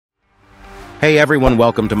Hey everyone,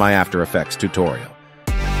 welcome to my After Effects tutorial.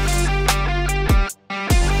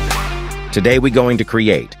 Today we're going to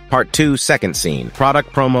create Part 2 Second Scene,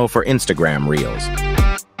 Product Promo for Instagram Reels.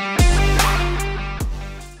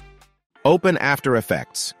 Open After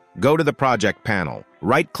Effects. Go to the Project panel.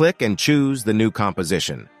 Right-click and choose the new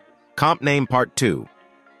composition. Comp name Part 2.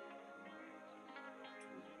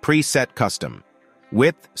 Preset Custom.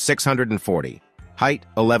 Width 640. Height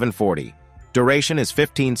 1140. Duration is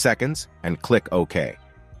 15 seconds, and click OK.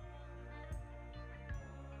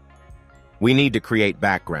 We need to create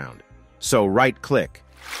background, so right-click,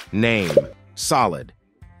 Name, Solid,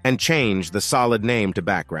 and change the solid name to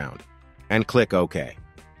background, and click OK.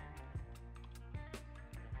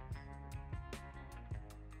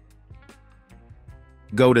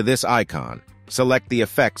 Go to this icon, select the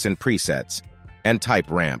effects and presets, and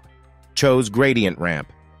type ramp. Choose gradient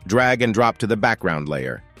ramp, drag and drop to the background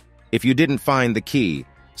layer. If you didn't find the key,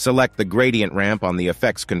 select the gradient ramp on the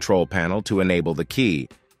effects control panel to enable the key,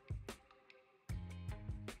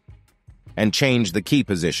 and change the key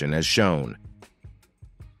position as shown.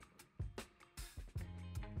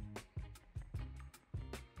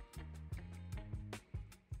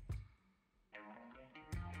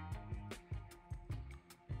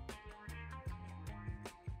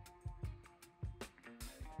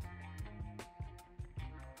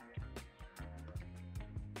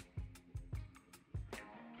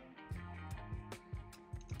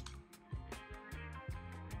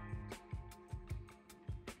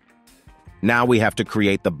 Now we have to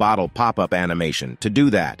create the bottle pop-up animation. To do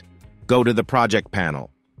that, go to the project panel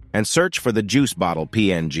and search for the juice bottle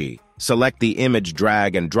PNG. Select the image,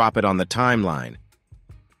 drag and drop it on the timeline,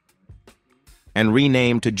 and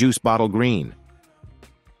rename to Juice Bottle Green.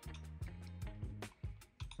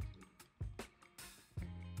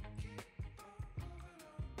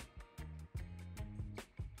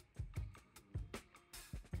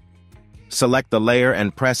 Select the layer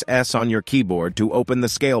and press S on your keyboard to open the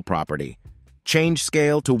scale property. Change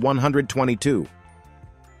scale to 122.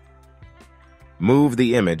 Move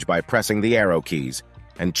the image by pressing the arrow keys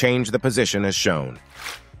and change the position as shown.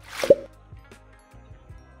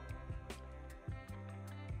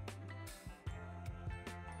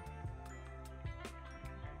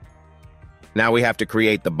 Now we have to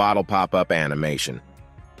create the bottle pop-up animation.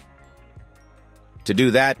 To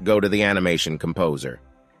do that, go to the Animation Composer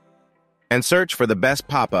and search for the best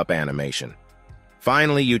pop-up animation.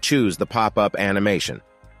 Finally, you choose the pop-up animation.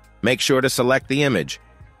 Make sure to select the image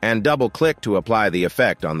and double-click to apply the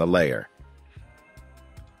effect on the layer.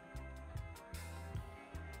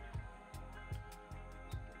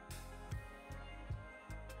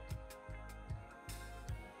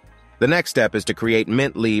 The next step is to create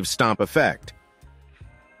mint leaf stomp effect.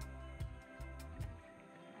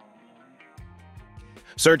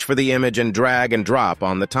 Search for the image and drag and drop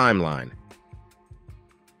on the timeline.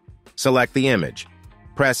 Select the image.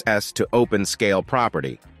 Press S to open scale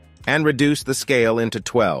property and reduce the scale into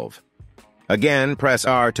 12. Again, press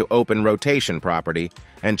R to open rotation property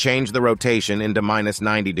and change the rotation into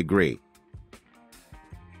 -90 degree.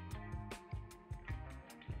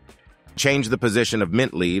 Change the position of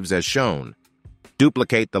mint leaves as shown.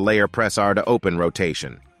 Duplicate the layer, press R to open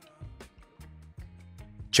rotation.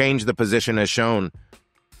 Change the position as shown.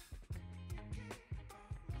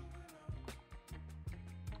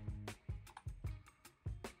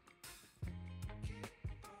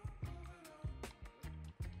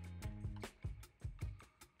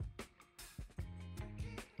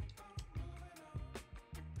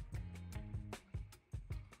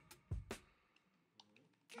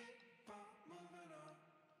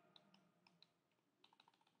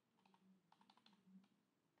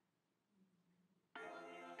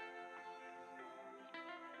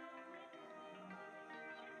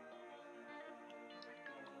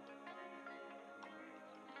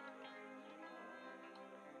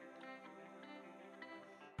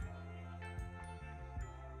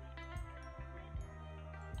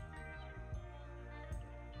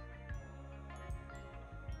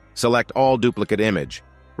 Select all duplicate image.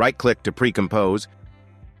 Right-click to pre-compose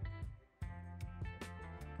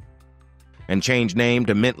and change name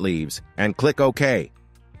to mint leaves and click OK.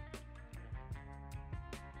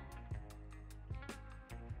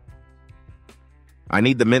 I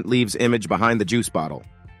need the mint leaves image behind the juice bottle.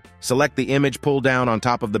 Select the image, pull down on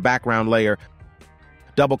top of the background layer,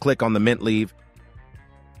 double-click on the mint leaf,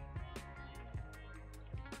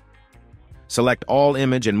 select all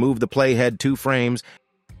image and move the playhead 2 frames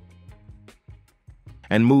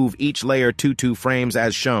and move each layer 2 frames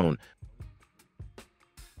as shown.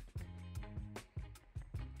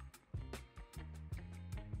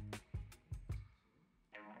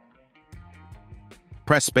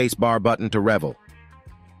 Press spacebar button to revel.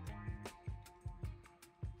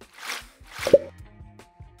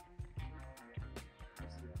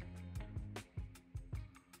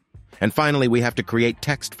 And finally, we have to create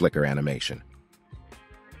text flicker animation.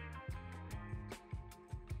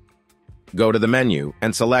 Go to the menu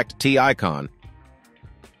and select T icon.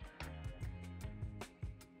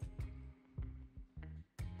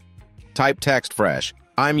 Type text fresh.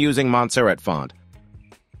 I'm using Montserrat font.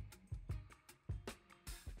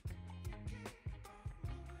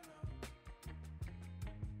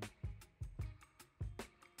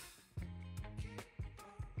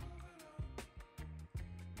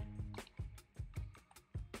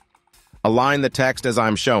 Align the text as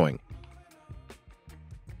I'm showing.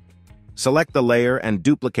 Select the layer and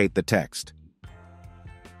duplicate the text.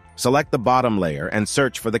 Select the bottom layer and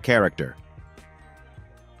search for the character.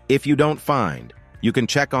 If you don't find, you can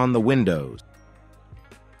check on the windows.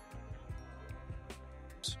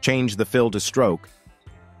 Change the fill to stroke.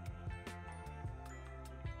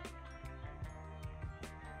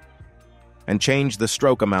 And change the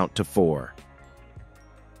stroke amount to 4.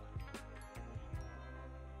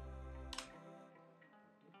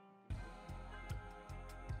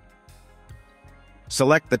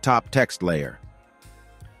 Select the top text layer.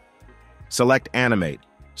 Select Animate.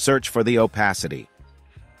 Search for the opacity.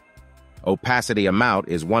 Opacity amount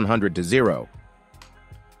is 100 to 0.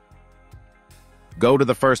 Go to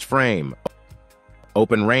the first frame.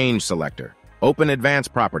 Open Range Selector. Open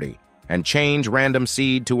Advanced Property and change Random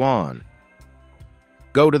Seed to On.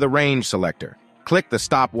 Go to the Range Selector. Click the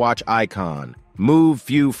stopwatch icon. Move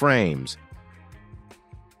few frames.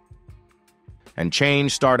 And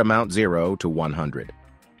change Start Amount 0 to 100.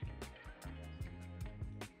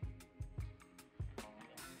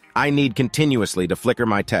 I need continuously to flicker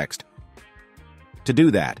my text. To do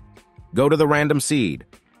that, go to the Random Seed.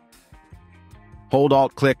 Hold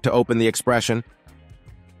Alt-click to open the expression.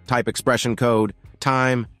 Type expression code,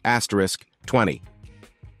 time, * 20.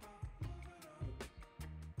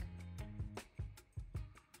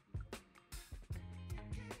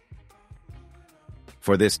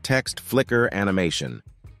 For this text flicker animation,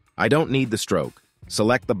 I don't need the stroke.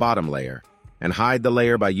 Select the bottom layer and hide the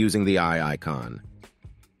layer by using the eye icon.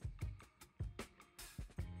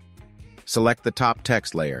 Select the top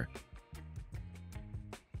text layer.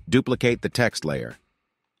 Duplicate the text layer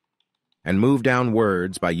and move down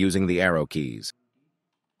words by using the arrow keys.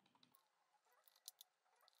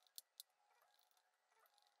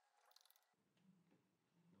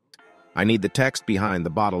 I need the text behind the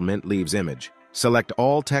bottle mint leaves image. Select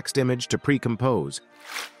all text image to pre-compose.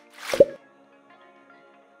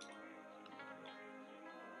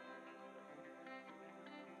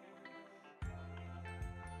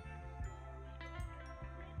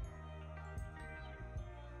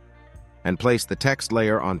 And place the text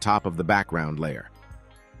layer on top of the background layer.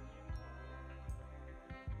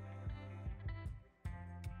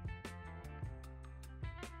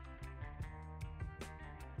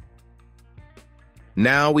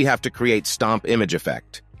 Now we have to create stomp image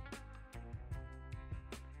effect.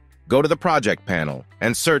 Go to the project panel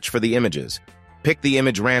and search for the images. Pick the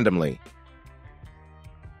image randomly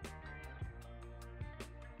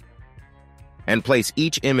and place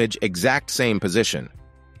each image exact same position.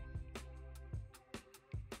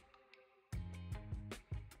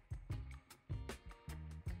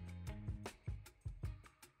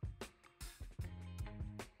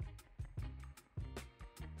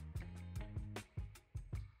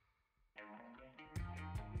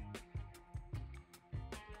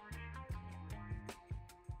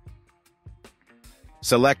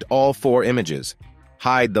 Select all 4 images.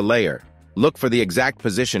 Hide the layer. Look for the exact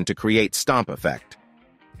position to create stomp effect.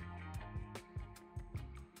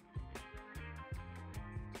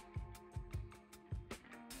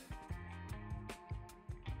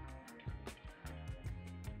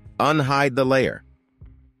 Unhide the layer.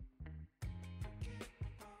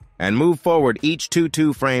 And move forward each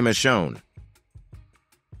 2-2 frame as shown.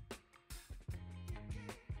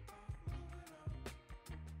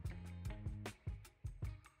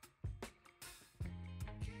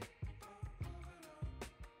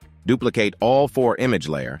 Duplicate all 4 image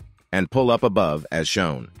layer and pull up above as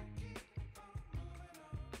shown.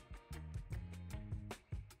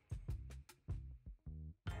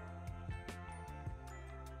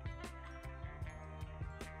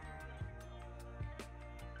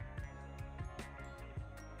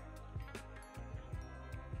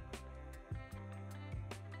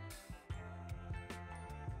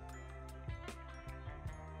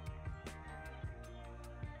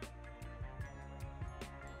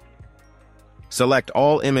 Select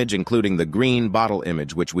all image including the green bottle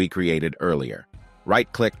image which we created earlier.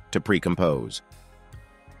 Right-click to pre-compose.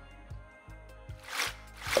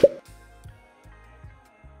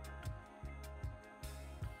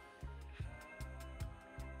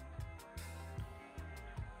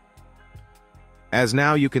 As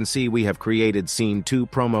now you can see, we have created scene 2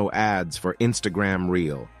 promo ads for Instagram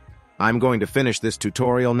Reel. I'm going to finish this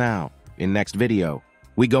tutorial now. In next video,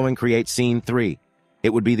 we go and create scene 3. It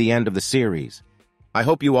would be the end of the series. I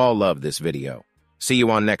hope you all love this video. See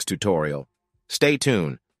you on next tutorial. Stay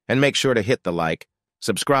tuned and make sure to hit the like,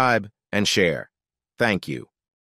 subscribe, and share. Thank you.